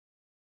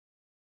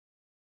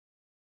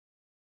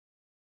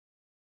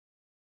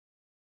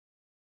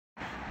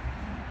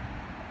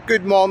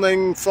Good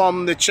morning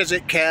from the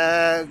Chiswick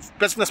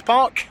Business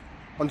Park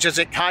on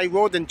Chiswick High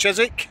Road in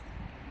Chiswick.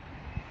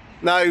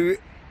 Now,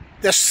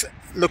 this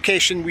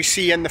location we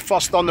see in the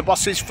first On the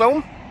Buses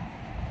film,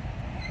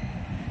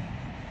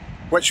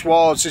 which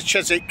was the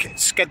Chiswick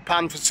skid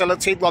pan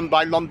facility run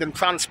by London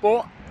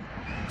Transport.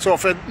 So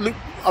if we look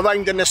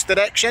around in this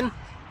direction,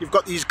 you've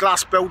got these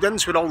glass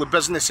buildings where all the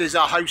businesses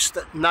are housed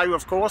now,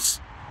 of course.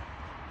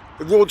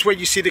 The roads where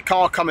you see the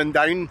car coming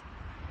down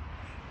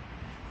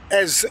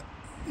is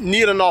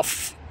near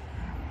enough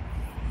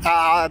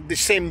the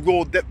same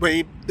road that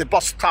the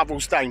bus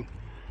travels down.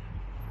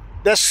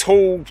 This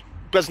whole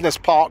business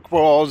park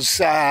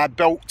was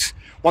built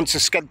once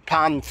the skid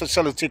pan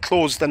facility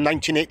closed in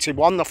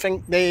 1981. I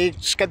think the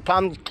skid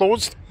pan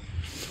closed.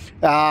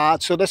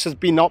 So this has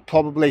been up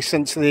probably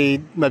since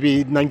the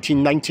maybe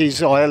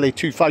 1990s or early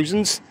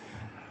 2000s.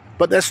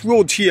 But this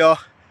road here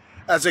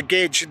is a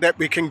gauge that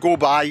we can go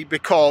by,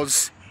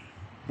 because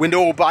we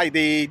know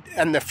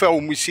in the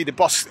film we see the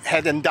bus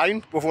heading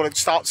down before it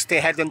starts to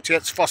head into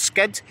its first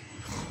skid.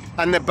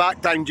 In the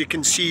background you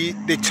can see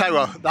the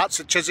tower. That's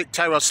the Chiswick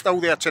Tower, still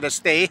there to this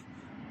day.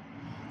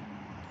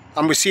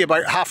 And we see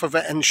about half of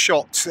it in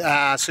shot.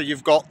 So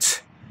you've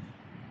got,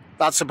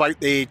 that's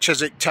about the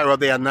Chiswick Tower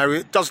there. Now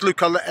it does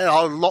look a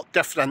lot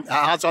different. It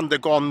has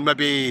undergone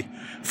maybe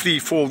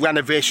 3-4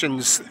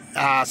 renovations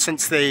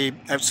since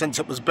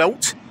it was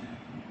built.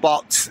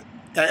 But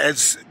it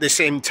is the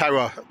same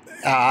tower.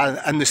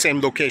 In the same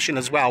location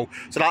as well,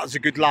 so that is a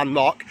good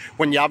landmark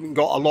when you haven't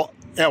got a lot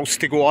else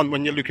to go on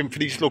when you're looking for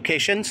these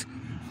locations.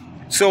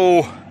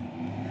 So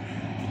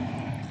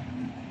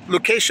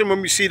location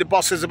when we see the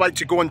bus is about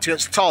to go into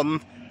its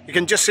turn, you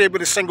can just say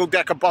with a single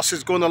decker bus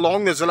is going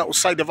along, there's a little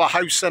side of a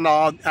house and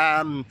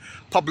a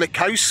public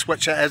house,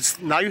 which it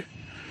is now.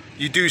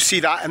 You do see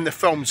that in the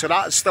film, so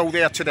that is still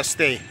there to this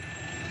day.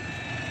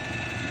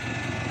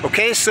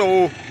 Okay,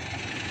 so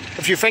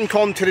if you think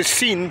on to the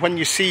scene when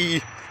you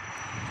see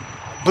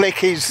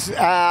Blakey's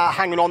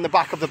hanging on the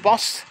back of the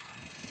bus,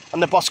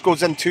 and the bus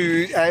goes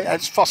into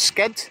its first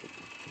skid.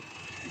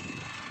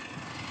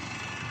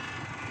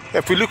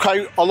 If we look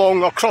out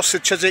along across the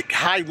Chiswick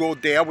High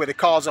Road there, where the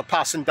cars are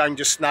passing down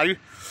just now,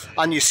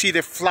 and you see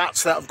the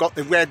flats that have got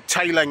the red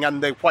tiling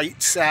and the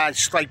white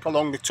stripe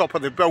along the top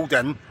of the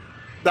building,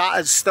 that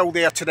is still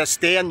there to this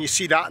day, and you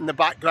see that in the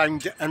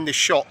background in the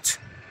shot.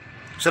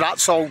 So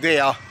that's all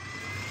there.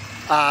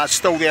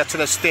 Still there to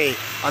this day.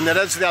 And there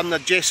is an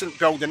adjacent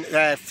building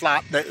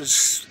flat that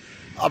is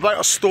about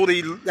a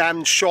story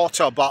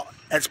shorter, but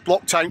it's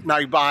blocked out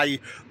now by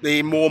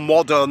the more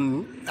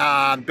modern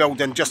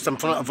building just in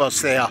front of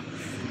us there.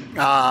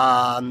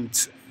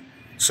 And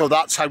so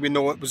that's how we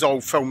know it was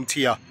all filmed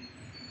here.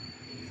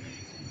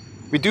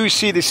 We do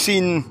see the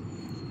scene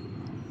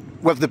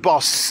with the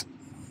bus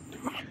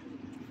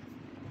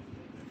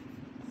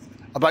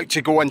about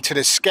to go into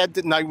the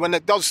skid. Now when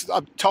it does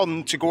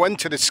turn to go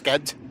into the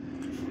skid,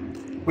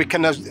 we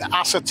can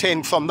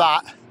ascertain from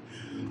that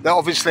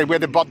obviously where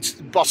the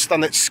bus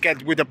done its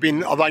skid would have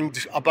been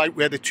around about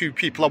where the two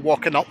people are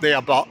walking up there,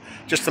 but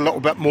just a little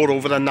bit more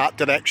over in that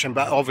direction.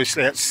 But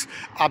obviously it's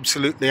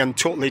absolutely and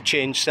totally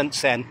changed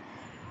since then.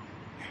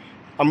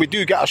 And we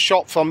do get a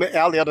shot from it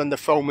earlier in the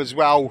film as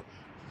well,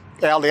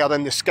 earlier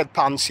in the skid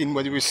pan scene,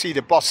 where you would see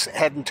the bus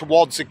heading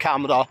towards the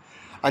camera,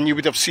 and you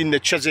would have seen the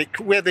Chiswick,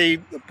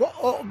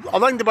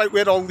 around about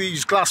where all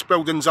these glass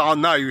buildings are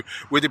now,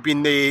 would have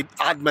been the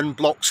admin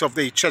blocks of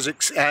the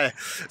Chiswick's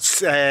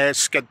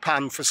skid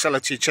pan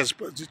facility,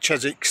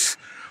 Chiswick's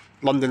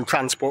London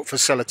Transport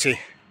facility.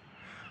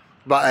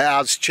 But it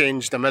has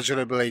changed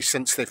immeasurably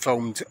since they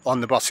filmed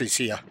On the Buses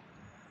here.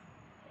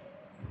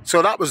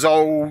 So that was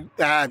all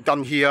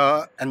done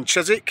here in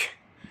Chiswick.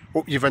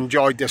 Hope you've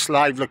enjoyed this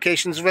live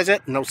locations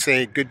visit, and I'll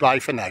say goodbye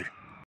for now.